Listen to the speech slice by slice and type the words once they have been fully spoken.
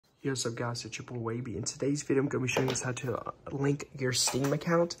Yo, what's up guys, it's your boy Wavy. In today's video, I'm going to be showing you how to link your Steam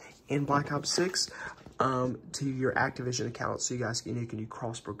account in Black Ops 6 to your Activision account so you guys can do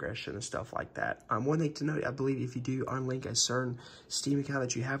cross progression and stuff like that. One thing to note, I believe if you do unlink a certain Steam account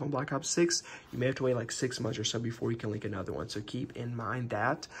that you have on Black Ops 6, you may have to wait like 6 months or so before you can link another one. So keep in mind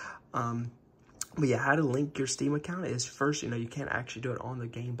that. But yeah, how to link your Steam account is first, you can't actually do it on the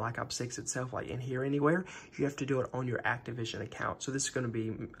game Black Ops 6 itself, like in here anywhere. You have to do it on your Activision account. So this is going to be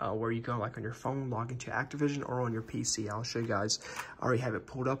where you go like on your phone, log into Activision, or on your PC. I'll show you guys. I already have it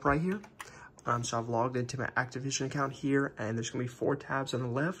pulled up right here. So I've logged into my Activision account here, and there's going to be 4 tabs on the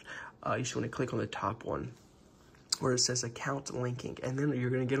left. You just want to click on the top one where it says account linking, and then you're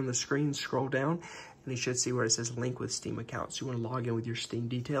going to get on the screen, scroll down, and you should see where it says link with Steam account. So you want to log in with your Steam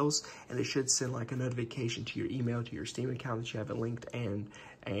details, and it should send like a notification to your email, to your Steam account that you have it linked, and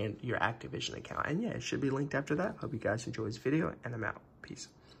your Activision account. And yeah, it should be linked after that. Hope you guys enjoy this video, and I'm out. Peace.